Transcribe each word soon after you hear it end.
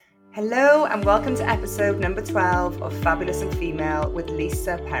Hello and welcome to episode number 12 of Fabulous and Female with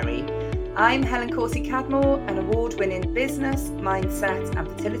Lisa Perry. I'm Helen Corsie-Cadmore, an award-winning business, mindset and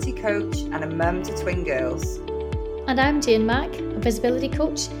fertility coach and a mum to twin girls. And I'm Jane Mack, a visibility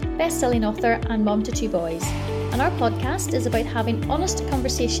coach, best-selling author and mum to two boys. And our podcast is about having honest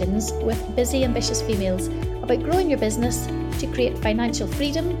conversations with busy, ambitious females about growing your business to create financial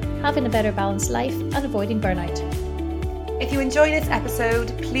freedom, having a better balanced life and avoiding burnout. If you enjoy this episode,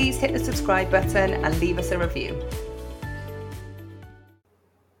 please hit the subscribe button and leave us a review.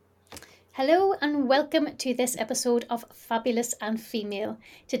 Hello and welcome to this episode of Fabulous and Female.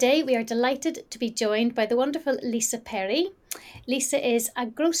 Today we are delighted to be joined by the wonderful Lisa Perry. Lisa is a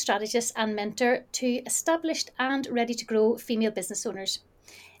growth strategist and mentor to established and ready to grow female business owners.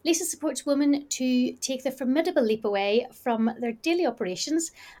 Lisa supports women to take the formidable leap away from their daily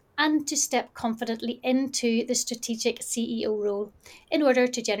operations and to step confidently into the strategic CEO role in order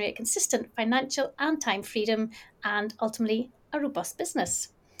to generate consistent financial and time freedom and ultimately a robust business.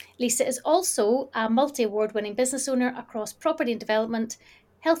 Lisa is also a multi-award winning business owner across property and development,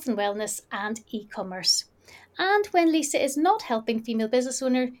 health and wellness, and e-commerce. And when Lisa is not helping female business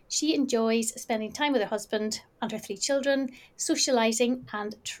owners, she enjoys spending time with her husband and her 3 children, socialising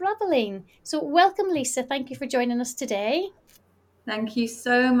and travelling. So welcome, Lisa. Thank you for joining us today. Thank you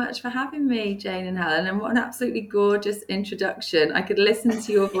so much for having me, Jane and Helen. And what an absolutely gorgeous introduction. I could listen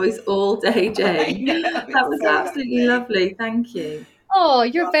to your voice all day, Jane. That was so absolutely lovely. Thank you. Oh,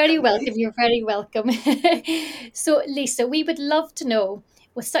 you're very welcome. You're very welcome. So, Lisa, we would love to know,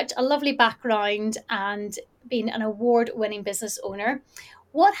 with such a lovely background and being an award-winning business owner,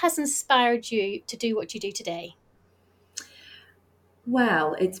 what has inspired you to do what you do today?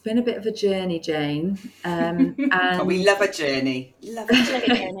 Well, it's been a bit of a journey, Jane. And we love a journey. Love a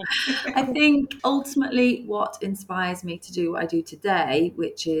journey. I think ultimately what inspires me to do what I do today,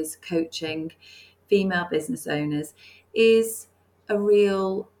 which is coaching female business owners, is a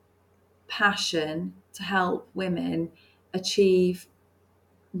real passion to help women achieve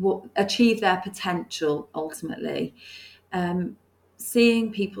their potential ultimately.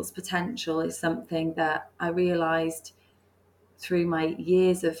 Seeing people's potential is something that I realised through my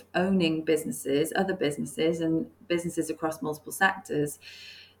years of owning businesses, other businesses and businesses across multiple sectors,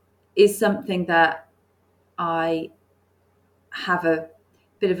 is something that I have a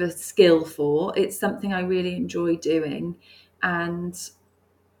bit of a skill for. It's something I really enjoy doing. And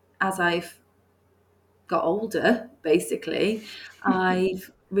as I've got older, basically, I've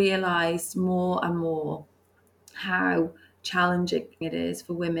realised more and more how challenging it is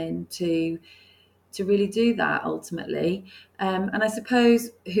for women to really do that ultimately. And I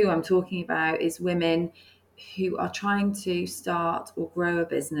suppose who I'm talking about is women who are trying to start or grow a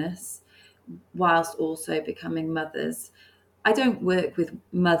business whilst also becoming mothers. I don't work with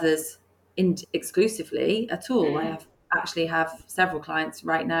mothers exclusively at all. I actually have several clients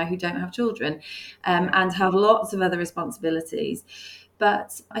right now who don't have children and have lots of other responsibilities.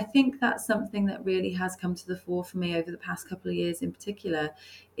 But I think that's something that really has come to the fore for me over the past couple of years in particular,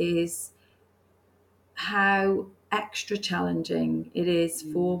 is how extra challenging it is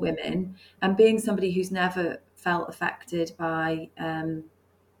for women. And being somebody who's never felt affected by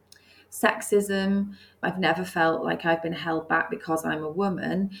sexism, I've never felt like I've been held back because I'm a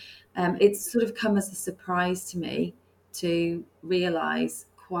woman. It's sort of come as a surprise to me to realise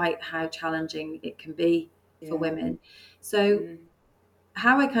quite how challenging it can be for women. So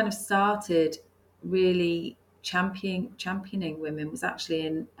how I kind of started really championing women was actually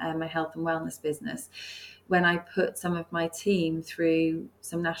in my health and wellness business, when I put some of my team through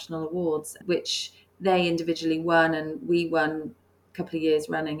some national awards, which they individually won and we won a couple of years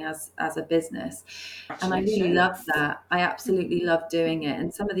running as a business. And I really loved that. I absolutely loved doing it.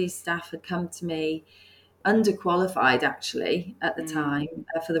 And some of these staff had come to me underqualified actually at the time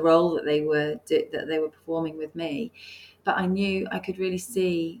for the role that they were performing with me, but I knew I could really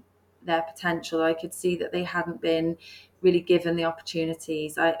see their potential. I could see that they hadn't been really given the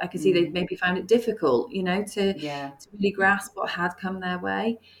opportunities. I could see they maybe found it difficult, to really grasp what had come their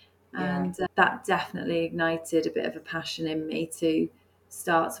way. And that definitely ignited a bit of a passion in me to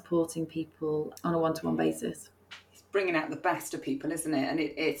start supporting people on a one-to-one basis. It's bringing out the best of people, isn't it? And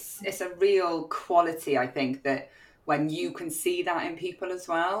it's a real quality, I think, that when you can see that in people as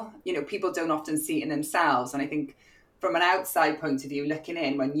well, people don't often see it in themselves. And I think from an outside point of view, looking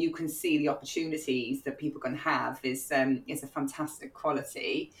in, when you can see the opportunities that people can have is a fantastic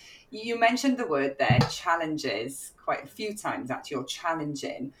quality. You mentioned the word there, challenges, quite a few times actually, or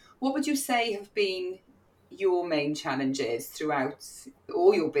challenging. What would you say have been your main challenges throughout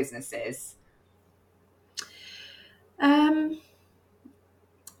all your businesses?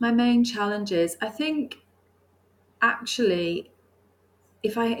 My main challenges, I think, actually,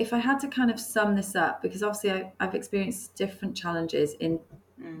 if I had to kind of sum this up, because obviously I've experienced different challenges in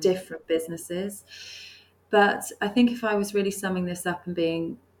different businesses, but I think if I was really summing this up and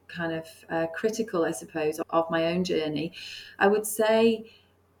being kind of critical, I suppose, of my own journey, I would say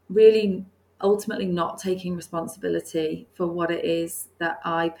really ultimately not taking responsibility for what it is that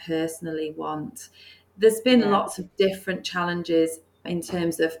I personally want. There's been lots of different challenges in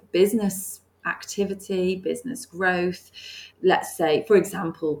terms of business activity, business growth. Let's say, for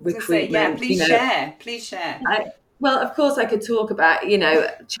example, recruitment. Please share. Well, of course, I could talk about,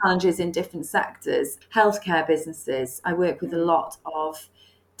 challenges in different sectors. Healthcare businesses. I work with a lot of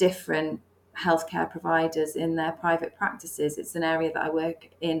different healthcare providers in their private practices. It's an area that I work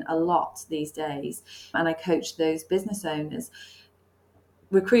in a lot these days, and I coach those business owners.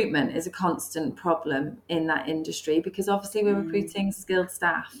 Recruitment is a constant problem in that industry because obviously we're recruiting skilled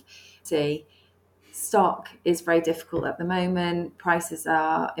staff. See, stock is very difficult at the moment. Prices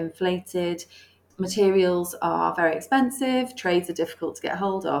are inflated. Materials are very expensive. Trades are difficult to get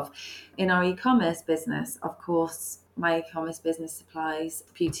hold of. In our e-commerce business, of course, my e-commerce business supplies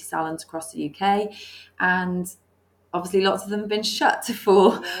beauty salons across the UK, and obviously lots of them have been shut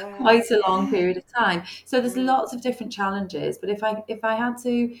for quite a long period of time. So there's lots of different challenges. But if I had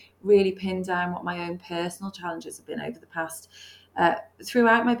to really pin down what my own personal challenges have been over the past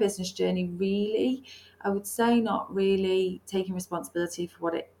throughout my business journey, really, I would say not really taking responsibility for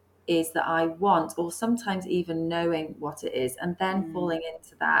what it is that I want, or sometimes even knowing what it is, and then falling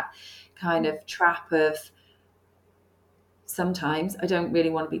into that kind of trap of sometimes I don't really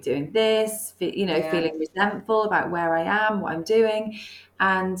want to be doing this, feeling resentful about where I am, what I'm doing.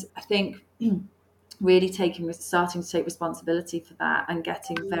 And I think really starting to take responsibility for that and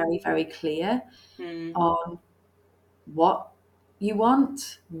getting very, very clear on what you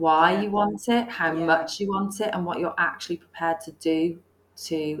want, why you want it, how much you want it, and what you're actually prepared to do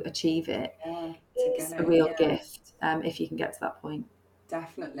to achieve it is a real gift if you can get to that point.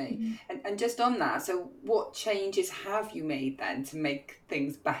 Definitely. And just on that, so what changes have you made then to make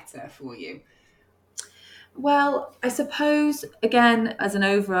things better for you? Well, I suppose, again, as an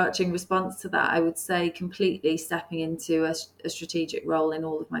overarching response to that, I would say completely stepping into a strategic role in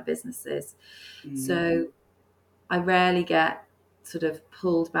all of my businesses. So I rarely get sort of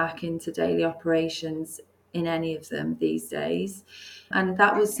pulled back into daily operations in any of them these days. And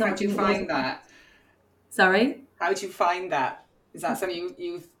that was something. How do you find that? Sorry? How do you find that? Is that something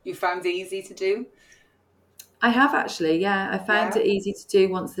you found easy to do? I have actually, yeah. I found it easy to do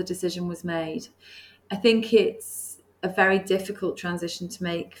once the decision was made. I think it's a very difficult transition to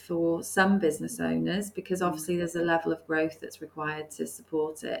make for some business owners because obviously there's a level of growth that's required to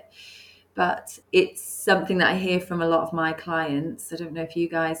support it. But it's something that I hear from a lot of my clients. I don't know if you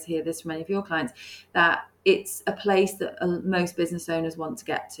guys hear this from any of your clients, that it's a place that most business owners want to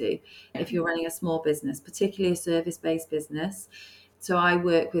get to if you're running a small business, particularly a service-based business. So I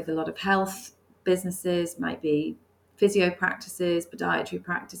work with a lot of health businesses, might be physio practices, podiatry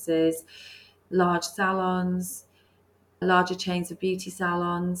practices, large salons, larger chains of beauty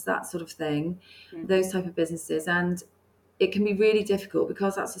salons, that sort of thing, those type of businesses. And it can be really difficult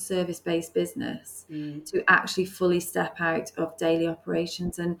because that's a service-based business to actually fully step out of daily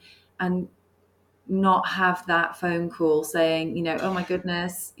operations and not have that phone call saying, oh my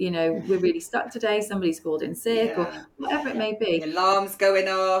goodness, we're really stuck today. Somebody's called in sick or whatever it may be. The alarm's going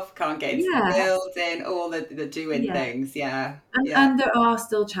off, can't get into the building, all the doing things. And there are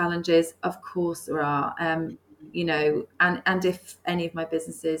still challenges. Of course there are, and if any of my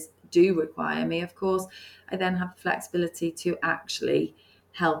businesses do require me, of course, I then have the flexibility to actually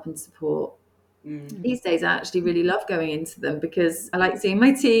help and support. These days I actually really love going into them because I like seeing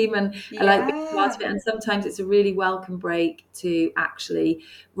my team and I like being part of it, and sometimes it's a really welcome break to actually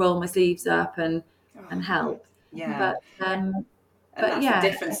roll my sleeves up and help. But that's the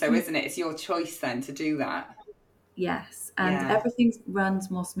difference though, isn't it? It's your choice then to do that. Yes, and everything runs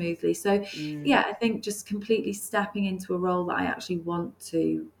more smoothly. So I think just completely stepping into a role that I actually want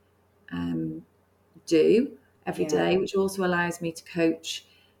to do every day, which also allows me to coach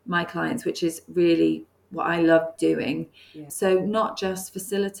my clients, which is really what I love doing. So not just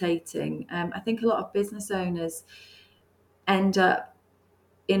facilitating. I think a lot of business owners end up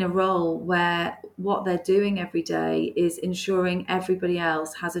in a role where what they're doing every day is ensuring everybody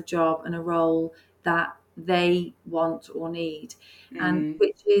else has a job and a role that they want or need, and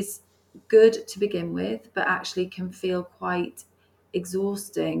which is good to begin with, but actually can feel quite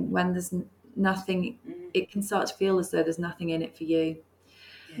exhausting when there's nothing. It can start to feel as though there's nothing in it for you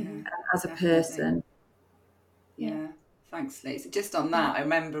as a person. Thanks, Lisa. Just on that, I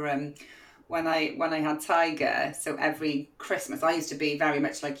remember when I had Tiger. So every Christmas, I used to be very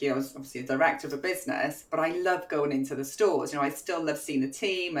much like you. I was obviously a director of a business, but I love going into the stores. I still love seeing the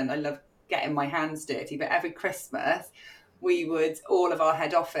team, and I love getting my hands dirty. But every Christmas, all of our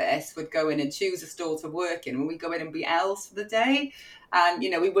head office would go in and choose a store to work in, and we'd go in and be elves for the day. And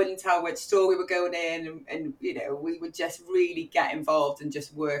we wouldn't tell which store we were going in, and we would just really get involved and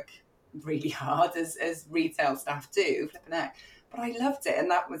just work really hard as retail staff do, flipping out. But I loved it, and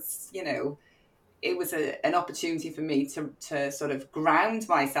that was it was an opportunity for me to sort of ground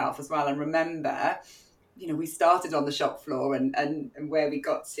myself as well, and remember we started on the shop floor and where we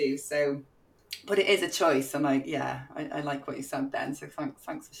got to. So but it is a choice, and I like what you said then, so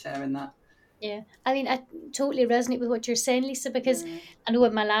thanks for sharing that. Yeah, I mean, I totally resonate with what you're saying, Lisa, because I know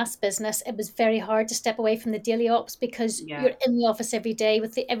in my last business, it was very hard to step away from the daily ops because you're in the office every day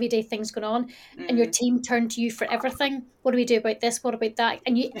with the everyday things going on, and your team turn to you for everything. What do we do about this? What about that?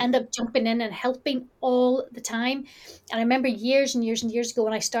 And you end up jumping in and helping all the time. And I remember years and years and years ago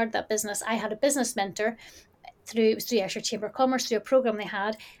when I started that business, I had a business mentor through Ayrshire Chamber of Commerce, through a program they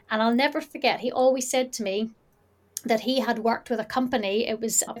had, and I'll never forget. He always said to me that he had worked with a company, it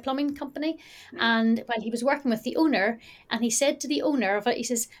was a plumbing company, and when he was working with the owner, and he said to the owner of it, he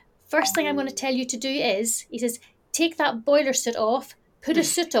says, first thing I'm going to tell you to do is, he says, take that boiler suit off, put a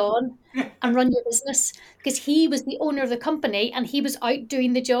suit on, and run your business. Because he was the owner of the company and he was out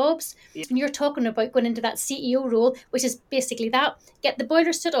doing the jobs. Yeah. When you're talking about going into that CEO role, which is basically that, get the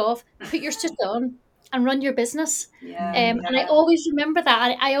boiler suit off, put your suit on, and run your business. And I always remember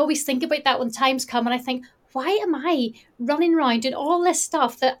that. I always think about that when times come, and I think, why am I running around doing all this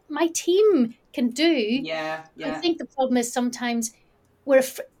stuff that my team can do? I think the problem is sometimes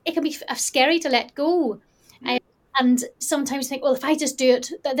it can be scary to let go. And sometimes think, well, if I just do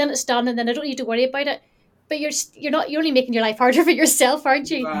it, then it's done, and then I don't need to worry about it. But you're only making your life harder for yourself, aren't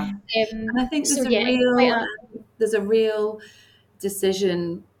you? And I think there's a real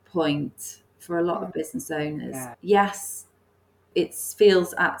decision point for a lot of business owners. Yes, it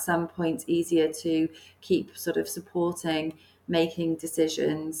feels at some point easier to keep sort of supporting, making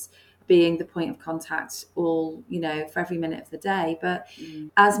decisions, being the point of contact all, for every minute of the day. But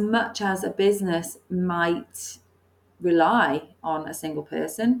as much as a business might rely on a single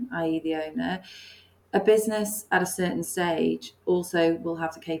person, i.e. the owner, a business at a certain stage also will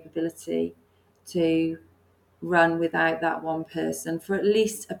have the capability to run without that one person for at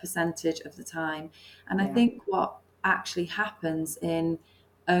least a percentage of the time. And I think what actually happens in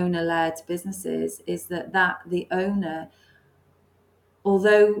owner-led businesses is that the owner,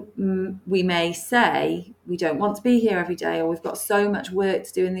 although we may say we don't want to be here every day, or we've got so much work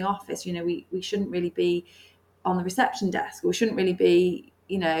to do in the office, we shouldn't really be on the reception desk, or we shouldn't really be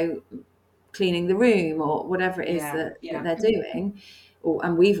cleaning the room, or whatever it is that they're doing,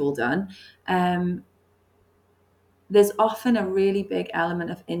 and we've all done. There's often a really big element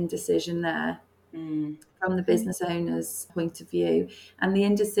of indecision there from the business owner's point of view. And the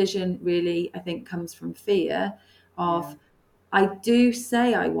indecision really, I think, comes from fear of, I do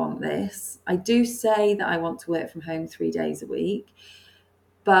say I want this. I do say that I want to work from home 3 days a week.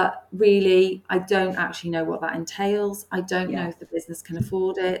 But really, I don't actually know what that entails. I don't know if the business can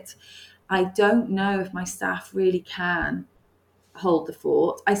afford it. I don't know if my staff really can hold the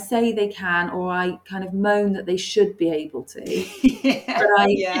fort. I say they can, or I kind of moan that they should be able to.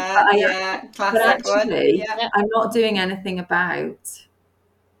 But actually, I'm not doing anything about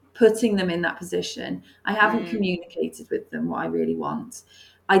putting them in that position. I haven't communicated with them what I really want.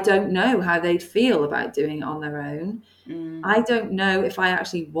 I don't know how they'd feel about doing it on their own. I don't know if I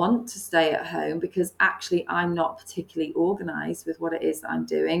actually want to stay at home, because actually I'm not particularly organised with what it is that I'm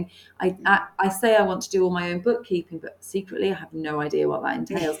doing. I say I want to do all my own bookkeeping, but secretly I have no idea what that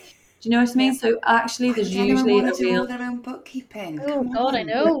entails. Do you know what I mean? So actually, there's usually a real their own bookkeeping. Oh God, I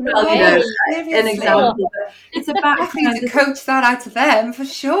know. An example. It's about I need to coach that out to them for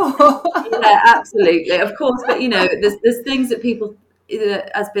sure. Yeah, absolutely, of course. But there's things that people,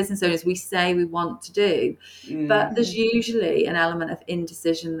 as business owners, we say we want to do, but there's usually an element of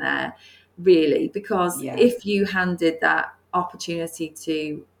indecision there, really, because if you handed that opportunity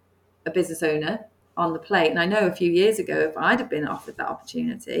to a business owner on the plate, and I know a few years ago, if I'd have been offered that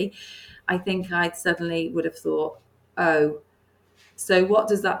opportunity, I think I'd suddenly would have thought, oh, so what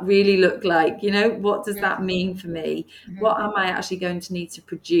does that really look like? What does that mean for me? What am I actually going to need to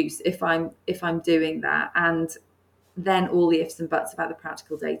produce if I'm doing that? And then all the ifs and buts about the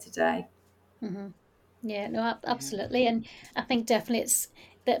practical day to day. Yeah, no, absolutely. And I think definitely it's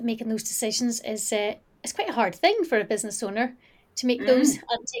that making those decisions is it's quite a hard thing for a business owner to make those. It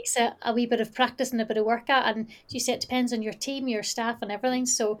takes a wee bit of practice and a bit of work at, and as you say, it depends on your team, your staff, and everything.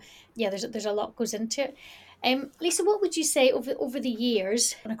 So yeah, there's a lot goes into it. Lisa, what would you say over the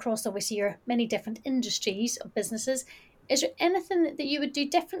years and across obviously your many different industries of businesses, is there anything that you would do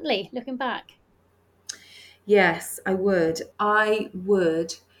differently looking back? Yes, I would. I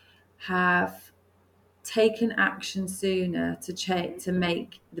would have taken action sooner to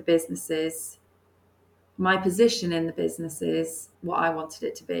make the businesses, my position in the businesses, what I wanted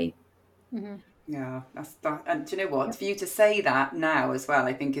it to be. Mm-hmm. Yeah, that's that. And do you know what? Yep. For you to say that now as well,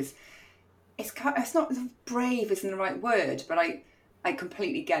 I think it's not brave isn't the right word, but I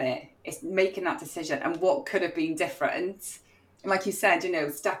completely get it. It's making that decision and what could have been different. And like you said,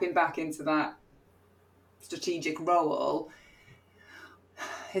 stepping back into that strategic role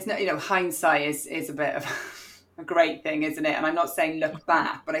is not, hindsight is a bit of a great thing, isn't it? And I'm not saying look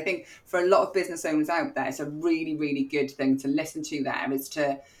back, but I think for a lot of business owners out there, it's a really, really good thing to listen to them is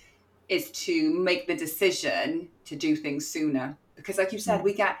to make the decision to do things sooner. Because like you said,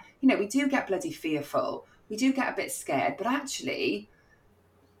 we do get bloody fearful. We do get a bit scared, but actually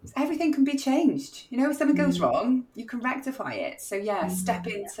everything can be changed. If something goes wrong, you can rectify it. So yeah, step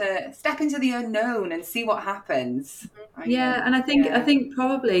into the unknown and see what happens. And I think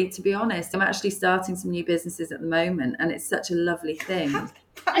probably, to be honest, I'm actually starting some new businesses at the moment, and it's such a lovely thing.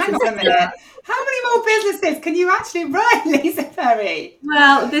 Hang on a minute. How many more businesses can you actually run, Lisa Perry?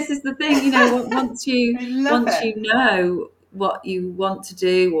 Well, this is the thing, once you know what you want to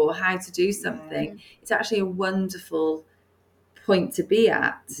do or how to do something, it's actually a wonderful point to be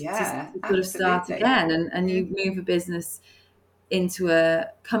at, to sort of start again, and you move a business into a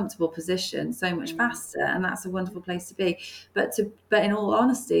comfortable position so much faster, and that's a wonderful place to be. But in all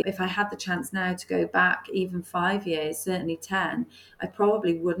honesty, if I had the chance now to go back even 5 years, certainly 10, I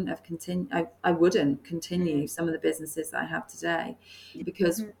probably wouldn't have continued. I wouldn't continue some of the businesses that I have today,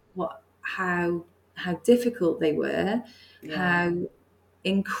 because how difficult they were, how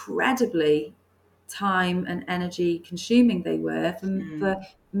incredibly time and energy consuming they were for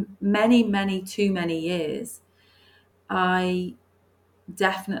many too many years. I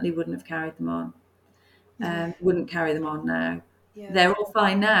definitely wouldn't have carried them on. Wouldn't carry them on now. They're all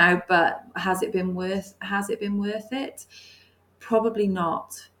fine now, but has it been worth it? Probably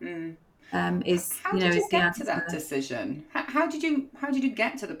not. How did you get to that decision? How did you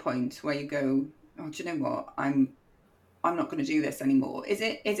get to the point where you go, oh, do you know what, I'm not going to do this anymore? Is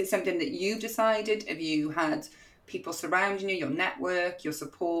it something that you decided? Have you had people surrounding you, your network, your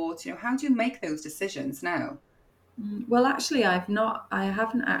support? How do you make those decisions now? Well, actually, I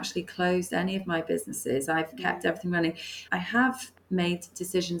haven't actually closed any of my businesses. I've kept everything running. I have made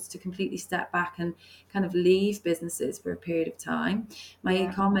decisions to completely step back and kind of leave businesses for a period of time. My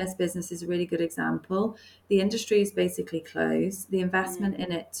e-commerce business is a really good example. The industry is basically closed. The investment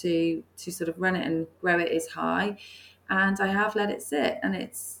in it to sort of run it and grow it is high. And I have let it sit, and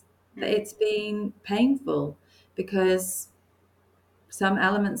it's been painful because some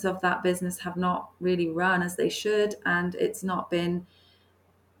elements of that business have not really run as they should, and it's not been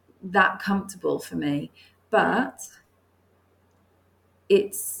that comfortable for me. But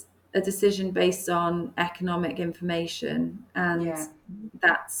it's a decision based on economic information, and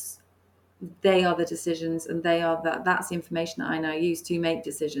they are the decisions, and that's the information that I now use to make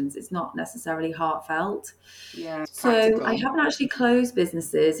decisions. It's not necessarily heartfelt. So I haven't actually closed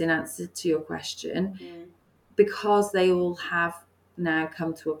businesses, in answer to your question, because they all have now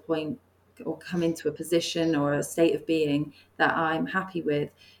come to a point or come into a position or a state of being that I'm happy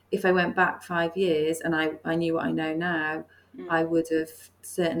with. If I went back 5 years and I knew what I know now, I would have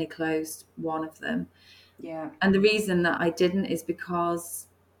certainly closed one of them. And the reason that I didn't is because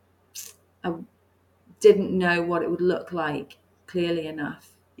I didn't know what it would look like clearly enough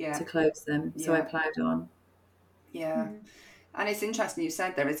to close them. So I ploughed on. And it's interesting you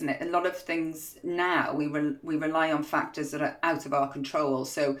said there, isn't it? A lot of things now we rely on factors that are out of our control.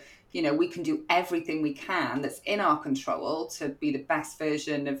 So, we can do everything we can that's in our control to be the best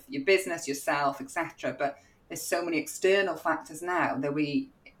version of your business, yourself, etc. But there's so many external factors now that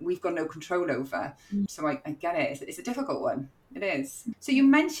we've got no control over. So I get it. It's a difficult one. It is. So you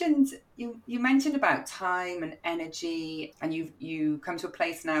mentioned about time and energy, and you come to a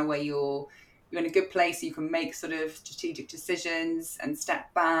place now where you're in a good place, so you can make sort of strategic decisions and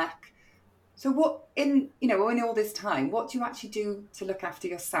step back. So what in all this time, what do you actually do to look after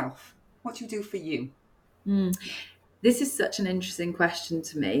yourself? What do you do for you? This is such an interesting question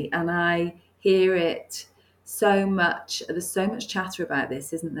to me, and I hear it so much. There's so much chatter about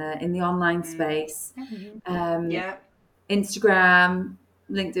this, isn't there, in the online space? Instagram,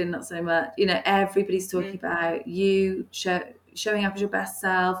 LinkedIn, not so much. Everybody's talking about you showing up as your best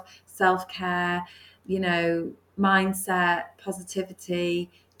self, self-care, mindset, positivity,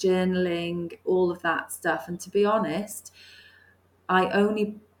 journaling, all of that stuff. And to be honest, I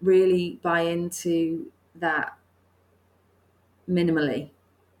only really buy into that minimally.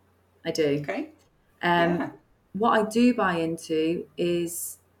 I do. Okay. Yeah. What I do buy into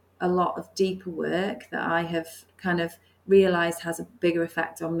is a lot of deeper work that I have kind of realized has a bigger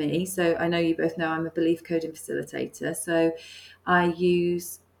effect on me. So I know you both know I'm a belief coding facilitator. So I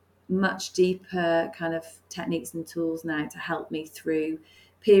use much deeper kind of techniques and tools now to help me through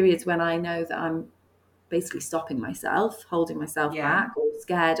periods when I know that I'm basically stopping myself, holding myself back, or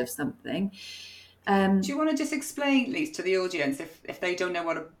scared of something. Do you want to just explain, Lise, to the audience, if they don't know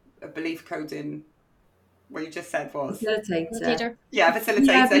what a belief coding, what you just said was? Facilitator. Yeah, facilitator.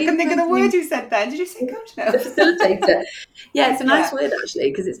 I couldn't think of the word you said then. Did you say coach? No. Facilitator. Yeah, it's a nice word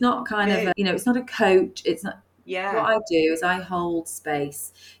actually, because it's not kind of, it's not a coach. It's not. Yeah. What I do is I hold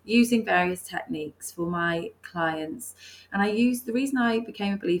space using various techniques for my clients. And the reason I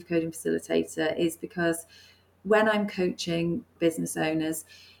became a belief coding facilitator is because when I'm coaching business owners,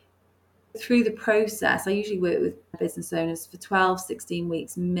 through the process, I usually work with business owners for 12, 16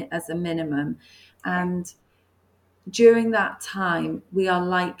 weeks as a minimum. And during that time, we are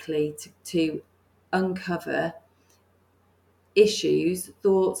likely to uncover issues,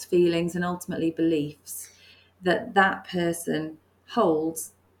 thoughts, feelings, and ultimately beliefs that person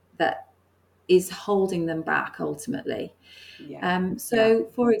holds that is holding them back ultimately.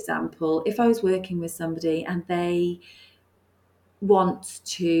 For example, if I was working with somebody and they want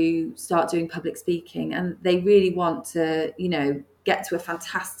to start doing public speaking and they really want to, get to a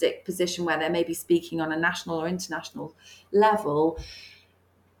fantastic position where they're maybe speaking on a national or international level,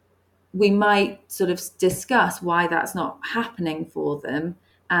 we might sort of discuss why that's not happening for them.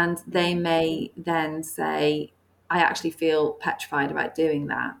 And they may then say, I actually feel petrified about doing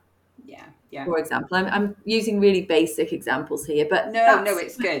that. Yeah. For example, I'm using really basic examples here, but no,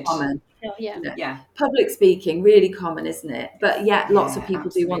 it's good. Common. Yeah. Public speaking, really common, isn't it? But yet lots of people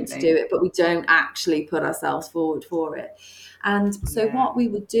absolutely do want to do it, but we don't actually put ourselves forward for it. And so what we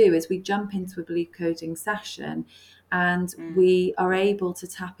would do is we jump into a belief coding session and we are able to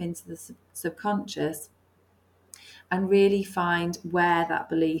tap into the subconscious and really find where that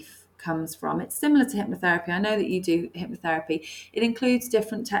belief comes from. It's similar to hypnotherapy. I know that you do hypnotherapy. It includes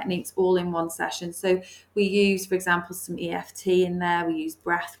different techniques all in one session. So we use, for example, some EFT in there. We use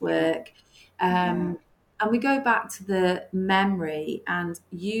breath work. And we go back to the memory, and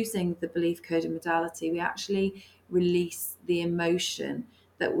using the belief coding modality, we actually release the emotion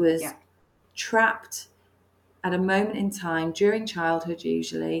that was trapped at a moment in time during childhood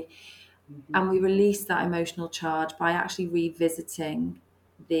usually. And we release that emotional charge by actually revisiting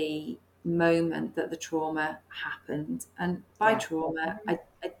the moment that the trauma happened. And by trauma,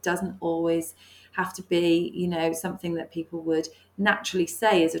 it doesn't always have to be, something that people would naturally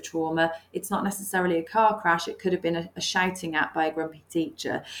say is a trauma. It's not necessarily a car crash. It could have been a shouting at by a grumpy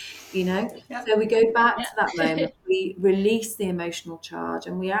teacher, So we go back to that moment, we release the emotional charge,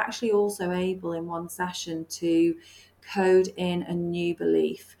 and we are actually also able in one session to code in a new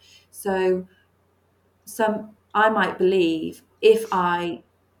belief. So I might believe if I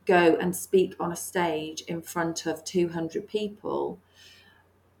go and speak on a stage in front of 200 people,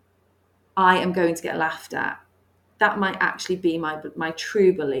 I am going to get laughed at. That might actually be my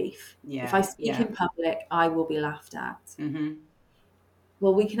true belief. If I speak in public, I will be laughed at.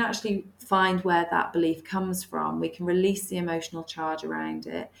 Well, we can actually find where that belief comes from. We can release the emotional charge around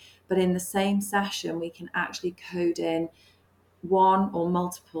it. But in the same session, we can actually code in one or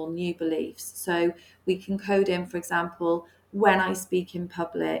multiple new beliefs. So we can code in, for example, when I speak in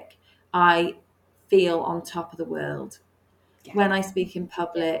public, I feel on top of the world. When I speak in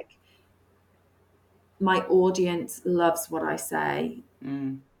public, my audience loves what I say.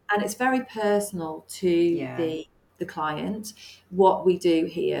 And it's very personal to the client, what we do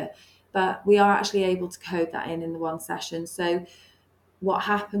here. But we are actually able to code that in the one session. So what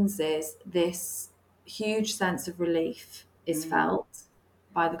happens is this huge sense of relief is felt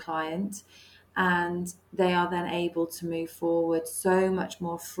by the client, and they are then able to move forward so much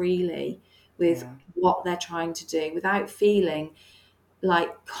more freely with what they're trying to do without feeling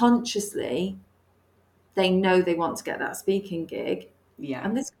like consciously they know they want to get that speaking gig.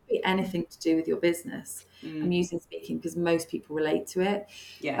 And this could be anything to do with your business. I'm using speaking because most people relate to it.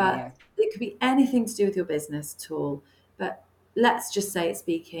 But it could be anything to do with your business at all. But let's just say it's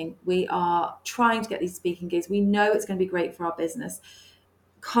speaking. We are trying to get these speaking gigs. We know it's going to be great for our business.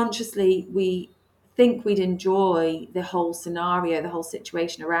 Consciously, we think we'd enjoy the whole scenario, the whole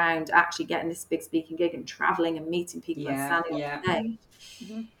situation around actually getting this big speaking gig and traveling and meeting people and standing on stage.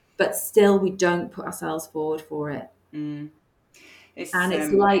 Mm-hmm. But still, we don't put ourselves forward for it. It's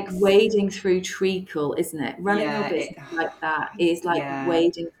like wading through treacle, isn't it? Running your business like that is like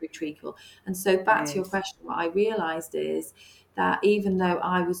wading through treacle. And so back to your question, what I realised is that even though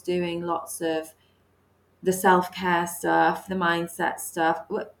I was doing lots of the self-care stuff, the mindset stuff,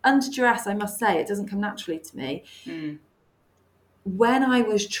 under duress, I must say, it doesn't come naturally to me. When I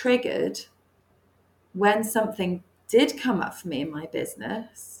was triggered, when something did come up for me in my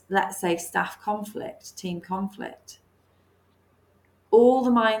business, let's say staff conflict, team conflict, all the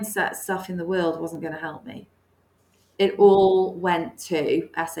mindset stuff in the world wasn't going to help me. It all went to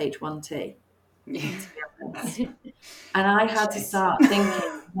SH1T. And I had to start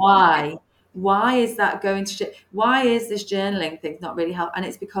thinking, why is that going to why is this journaling thing not really help? And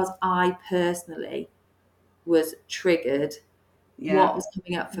it's because I personally was triggered what was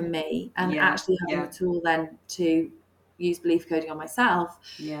coming up for me, and actually having the tool then to use belief coding on myself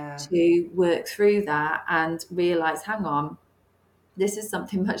to work through that and realize, hang on, this is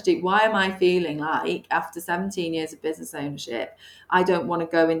something much deeper. Why am I feeling like after 17 years of business ownership, I don't want to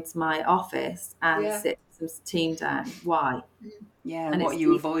go into my office and sit some team down? Why? Yeah, and what are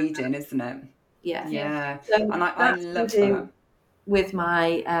you avoiding, isn't it? Yeah. So and I love that. With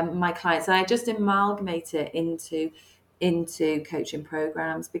my my clients, I just amalgamate it into coaching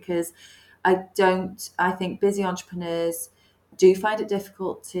programs, because I think busy entrepreneurs do find it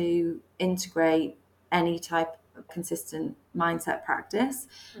difficult to integrate any type of consistent mindset practice.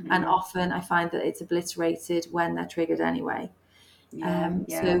 And often I find that it's obliterated when they're triggered anyway.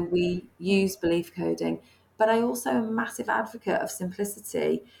 So we use belief coding, but I also am a massive advocate of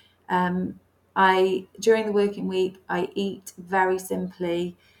simplicity. During the working week, I eat very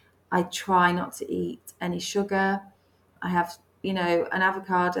simply. I try not to eat any sugar. I have, an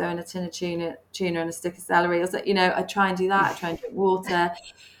avocado and a tin of tuna and a stick of celery. I try and do that. I try and drink water.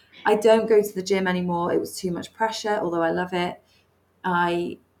 I don't go to the gym anymore. It was too much pressure, although I love it.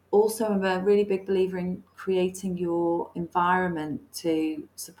 I also am a really big believer in creating your environment to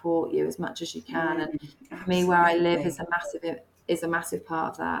support you as much as you can. And for me, where I live is a massive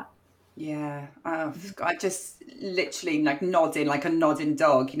part of that. Yeah, I just literally like nodding like a nodding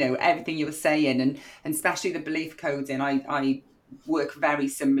dog, everything you were saying, and especially the belief coding. I work very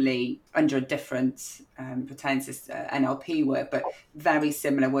similarly under a different pretend it's NLP work, but very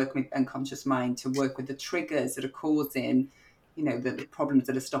similar, working with unconscious mind to work with the triggers that are causing the problems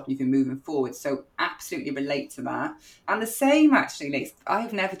that are stopping you from moving forward. So absolutely relate to that. And the same, actually,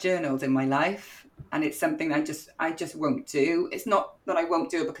 I've never journaled in my life, and it's something I just won't do. It's not that I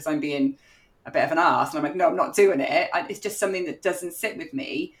won't do it because I'm being a bit of an arse and I'm like, no, I'm not doing it. It's just something that doesn't sit with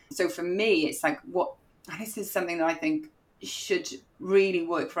me. So for me, it's like, and this is something that I think should really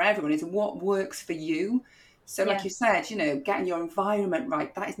work for everyone, is what works for you. So like you said, getting your environment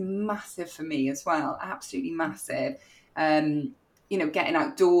right, that is massive for me as well. Absolutely massive. Getting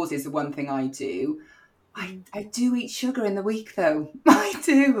outdoors is the one thing I do. I do eat sugar in the week, though. I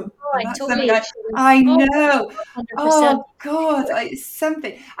do. Oh, I know. 100%. Oh God, it's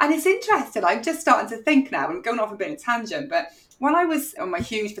something. And it's interesting. I'm just starting to think now. I'm going off a bit of a tangent, but when I was on my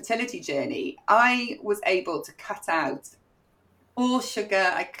huge fertility journey, I was able to cut out all sugar.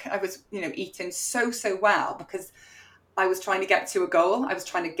 I was, eating so well because I was trying to get to a goal. I was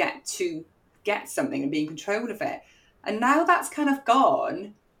trying to get something and be in control of it. And now that's kind of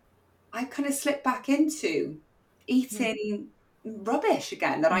gone, I kind of slipped back into eating rubbish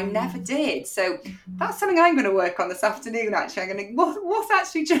again that I never did. So that's something I'm going to work on this afternoon. Actually, I'm going to what's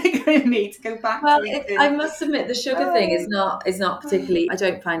actually triggering me to go back to eating. I must admit, the sugar thing is not particularly. I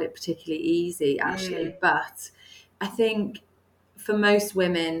don't find it particularly easy, actually. But I think for most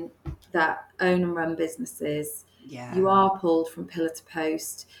women that own and run businesses, you are pulled from pillar to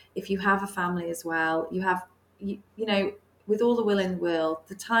post. If you have a family as well, you have with all the will in the world,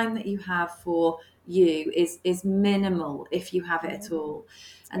 the time that you have for you is minimal if you have it at all.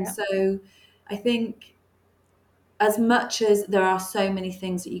 And so I think, as much as there are so many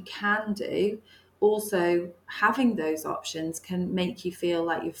things that you can do, also having those options can make you feel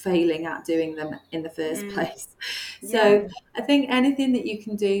like you're failing at doing them in the first place. So I think anything that you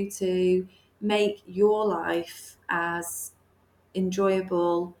can do to make your life as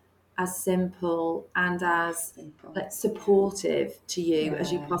enjoyable, as simple, and as supportive to you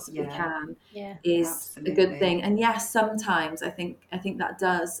as you possibly can is a good thing. And yes, sometimes I think that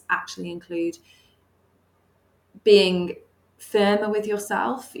does actually include being firmer with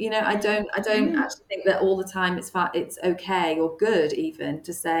yourself. I don't actually think that all the time it's okay or good even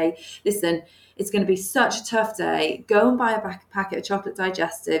to say, listen, it's going to be such a tough day, go and buy a packet of chocolate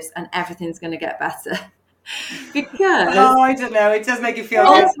digestives and everything's going to get better. Because I don't know, it does make you feel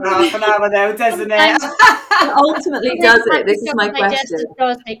good for half an hour though, doesn't it? Ultimately does it? This is my question.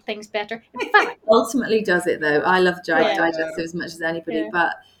 Does make things better. In fact, ultimately does it though? I love digestives as much as anybody,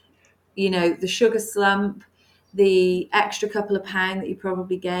 but the sugar slump, the extra couple of pounds that you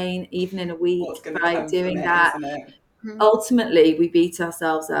probably gain even in a week by doing that, ultimately we beat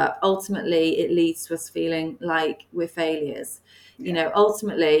ourselves up. Ultimately it leads to us feeling like we're failures.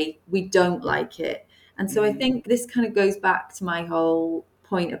 Ultimately we don't like it. And so I think this kind of goes back to my whole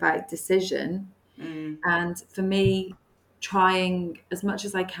point about decision. And for me, trying as much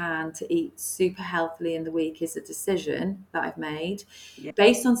as I can to eat super healthily in the week is a decision that I've made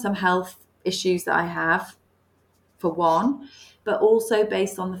based on some health issues that I have, for one, but also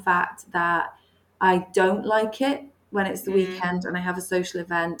based on the fact that I don't like it when it's the weekend and I have a social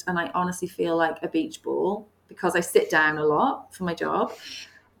event and I honestly feel like a beach ball because I sit down a lot for my job.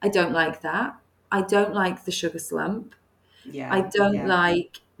 I don't like that. I don't like the sugar slump. I don't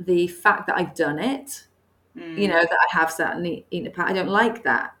like the fact that I've done it. That I have sat and eaten a pat. I don't like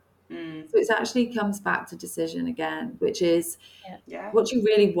that. So it actually comes back to decision again, which is what do you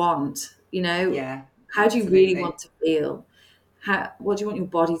really want? How do you really want to feel? What do you want your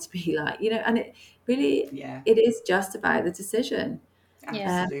body to be like? And it really, it is just about the decision.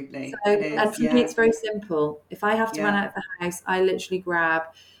 Absolutely. And for me, it's very simple. If I have to run out of the house, I literally grab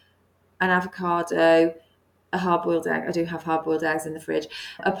an avocado, a hard-boiled egg. I do have hard-boiled eggs in the fridge,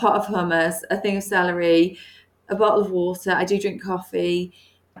 a pot of hummus, a thing of celery, a bottle of water. I do drink coffee,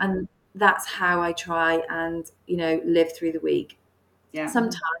 and that's how I try and live through the week.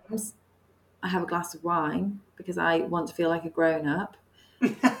 Sometimes I have a glass of wine because I want to feel like a grown-up,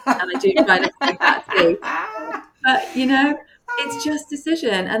 and I do try to do that too. But it's just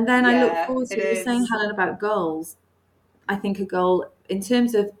decision. And then I look forward to you saying, Helen, about goals. I think a goal in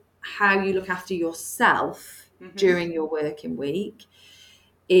terms of how you look after yourself during your working week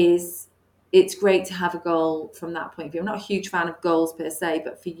it's great to have a goal from that point of view. I'm not a huge fan of goals per se,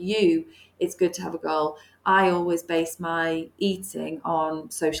 but for you, it's good to have a goal. I always base my eating on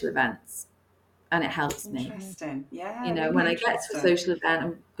social events, and it helps me. Interesting. Yeah. When I get to a social event,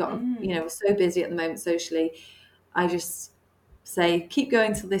 I've got, we're so busy at the moment socially, I just say, keep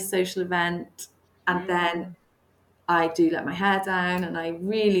going to this social event, and then I do let my hair down, and I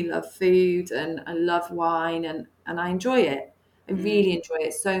really love food and I love wine and I enjoy it. I really enjoy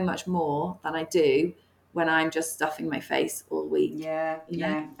it so much more than I do when I'm just stuffing my face all week. Yeah,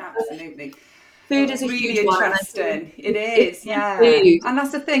 absolutely. Food is a really huge interesting. One. It is, yeah. Food. And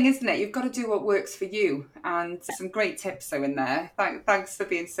that's the thing, isn't it? You've got to do what works for you. And some great tips though in there. Thanks for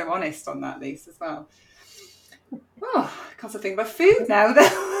being so honest on that, Lisa, as well. Oh, I can't think about food now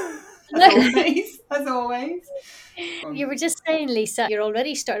though. As always. You were just saying, Lisa, you're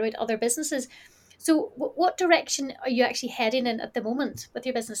already starting with other businesses. So what direction are you actually heading in at the moment with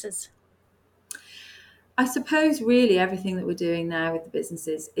your businesses? I suppose really everything that we're doing now with the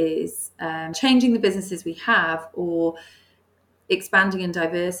businesses is changing the businesses we have or expanding and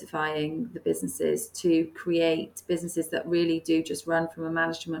diversifying the businesses to create businesses that really do just run from a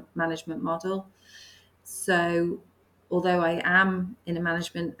management model. So although I am in a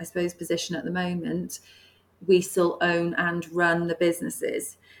management, I suppose, position at the moment, we still own and run the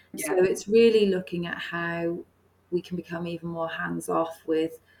businesses. So it's really looking at how we can become even more hands-off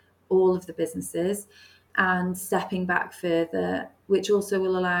with all of the businesses and stepping back further, which also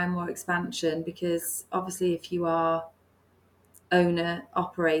will allow more expansion, because obviously if you are owner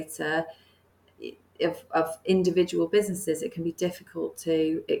operator of individual businesses, it can be difficult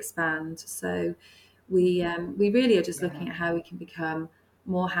to expand. So we really are just looking at how we can become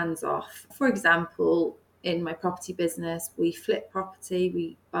more hands-off. For example, in my property business, we flip property,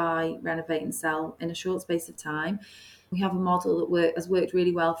 we buy, renovate and sell in a short space of time. We have a model that has worked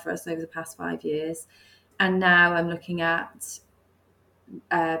really well for us over the past 5 years. And now I'm looking at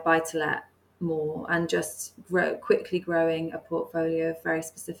buy-to-let more and just quickly growing a portfolio of very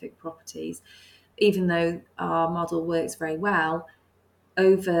specific properties. Even though our model works very well,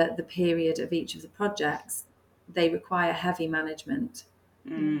 over the period of each of the projects, they require heavy management.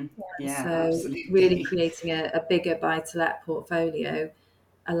 So absolutely. Really creating a bigger buy-to-let portfolio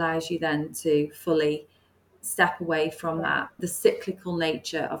allows you then to fully step away from the cyclical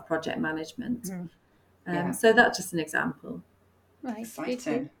nature of project management. So that's just an example. Right.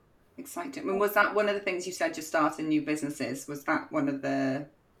 Exciting. And was that one of the things you said, you're starting new businesses? Was that one of the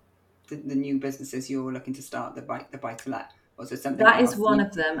new businesses you were looking to start, the buy-to-let? Or is it something That else? is one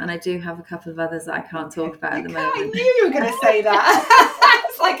of them, and I do have a couple of others that I can't talk about at the moment. I knew you were going to say that.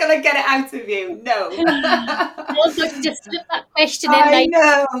 It's like, can I get it out of you? No. Oh, God, you just slip that question in. I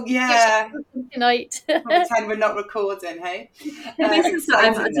know, yeah. Tonight. Pretend we're not recording, hey? The business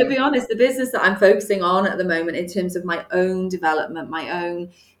Exciting, to be though. honest, the business that I'm focusing on at the moment in terms of my own development, my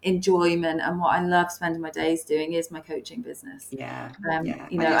own enjoyment, and what I love spending my days doing is my coaching business. Yeah, You And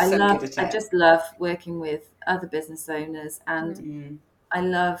know, you're so good at I it. just love working with other business owners, and I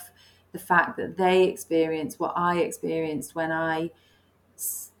love the fact that they experience what I experienced when I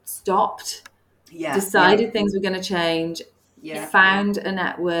stopped, decided things were going to change, found a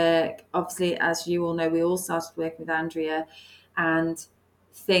network. Obviously, as you all know, we all started working with Andrea, and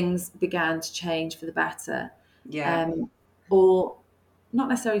things began to change for the better. Or not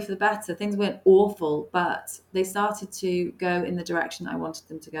necessarily for the better. Things weren't awful, but they started to go in the direction I wanted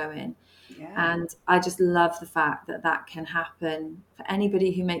them to go in. And I just love the fact that that can happen for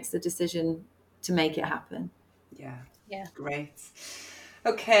anybody who makes the decision to make it happen. Yeah. Great.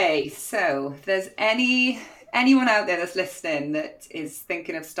 Okay, so if there's anyone out there that's listening that is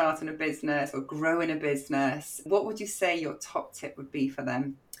thinking of starting a business or growing a business, what would you say your top tip would be for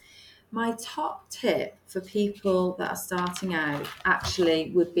them? My top tip for people that are starting out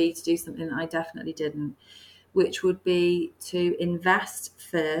actually would be to do something that I definitely didn't, which would be to invest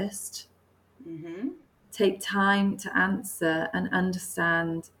first, take time to answer and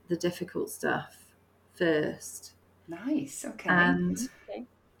understand the difficult stuff first. Nice, okay. And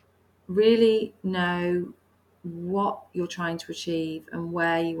really know what you're trying to achieve and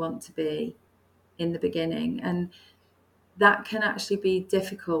where you want to be in the beginning. And that can actually be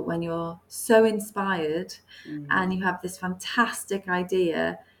difficult when you're so inspired and you have this fantastic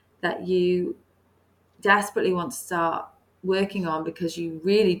idea that you desperately want to start working on because you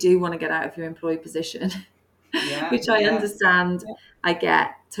really do want to get out of your employed position, which I understand, I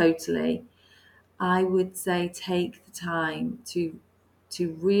get totally. I would say take the time to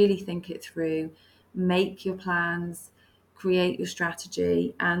really think it through, make your plans, create your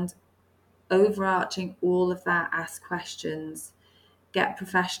strategy, and overarching all of that, ask questions, get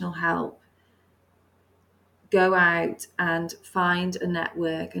professional help, go out and find a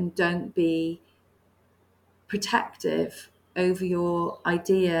network, and don't be protective over your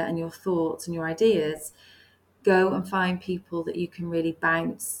idea and your thoughts and your ideas. Go and find people that you can really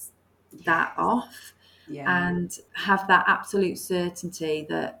bounce that off and have that absolute certainty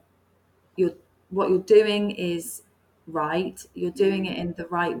that what you're doing is right, you're doing it in the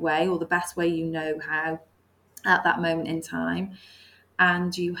right way or the best way you know how at that moment in time,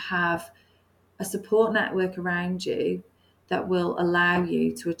 and you have a support network around you that will allow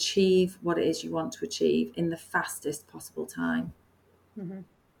you to achieve what it is you want to achieve in the fastest possible time.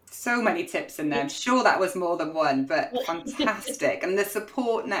 So many tips in there. I'm sure that was more than one, but fantastic. And the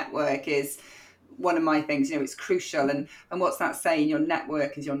support network is one of my things. It's crucial. And what's that saying? Your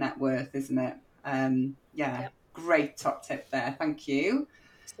network is your net worth, isn't it? Great top tip there. Thank you.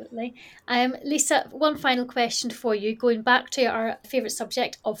 Absolutely. Lisa, one final question for you, going back to our favourite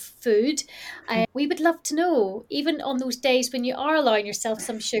subject of food. We would love to know, even on those days when you are allowing yourself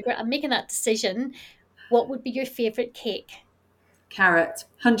some sugar and making that decision, what would be your favourite cake? Carrot,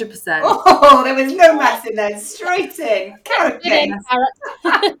 100%. Oh, there was no mess in there. Straight in. Carrot cake.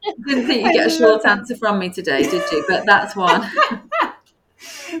 Carrot. Didn't think you'd get a short answer from me today, did you? But that's one.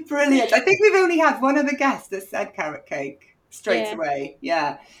 Brilliant. I think we've only had one other guest that said carrot cake straight away.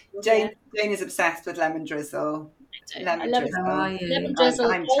 Yeah. Jane is obsessed with lemon drizzle. Lemon drizzle. Lemon drizzle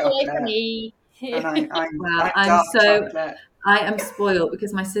I'm all the way chocolate. for me. And I'm chocolate. I am spoiled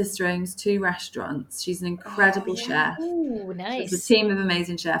because my sister owns 2 restaurants. She's an incredible chef. Oh, nice. She's a team of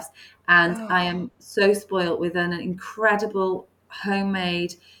amazing chefs. And I am so spoiled with an incredible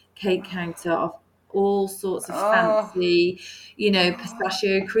homemade cake counter of all sorts of fancy,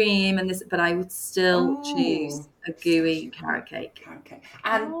 pistachio cream and this, but I would still choose a gooey carrot cake.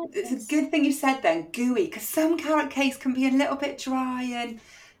 And it's a good thing you said then, gooey, because some carrot cakes can be a little bit dry, and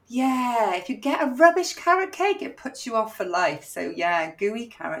if you get a rubbish carrot cake, it puts you off for life. So gooey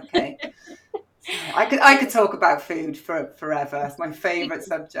carrot cake. I could talk about food forever. It's my favourite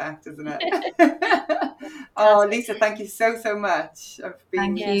subject, isn't it? Oh, Lisa, thank you so much.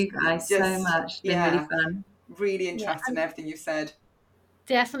 Thank you guys so much. It's been really fun. Really interested in everything you said.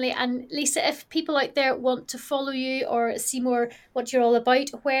 Definitely. And Lisa, if people out there want to follow you or see more what you're all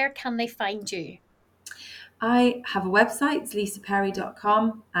about, where can they find you? I have a website, it's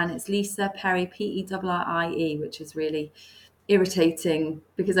lisaperry.com, and it's Lisa Perry, Perrie, which is really irritating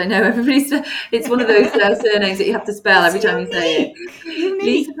because I know everybody's, it's one of those surnames that you have to spell every time you say it.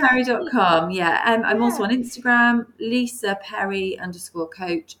 Unique. LisaPerry.com. Yeah. I'm also on Instagram,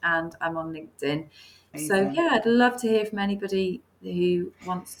 LisaPerry_coach, and I'm on LinkedIn. Amazing. So yeah, I'd love to hear from anybody who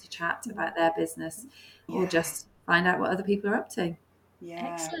wants to chat about their business or just find out what other people are up to.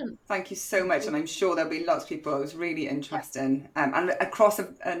 Yeah. Excellent. Thank you so much. And I'm sure there'll be lots of people. It was really interesting. And across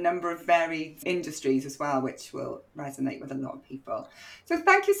a number of varied industries as well, which will resonate with a lot of people. So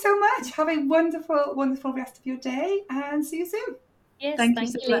thank you so much. Have a wonderful, wonderful rest of your day and see you soon. Yes, Thank you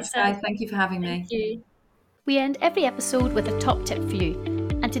so much, Lisa. guys. Thank you for having me. Thank you. We end every episode with a top tip for you.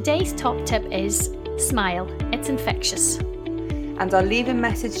 And today's top tip is smile. It's infectious. And our leave a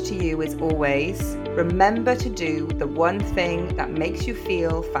message to you is always, remember to do the one thing that makes you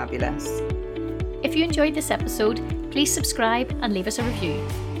feel fabulous. If you enjoyed this episode, please subscribe and leave us a review.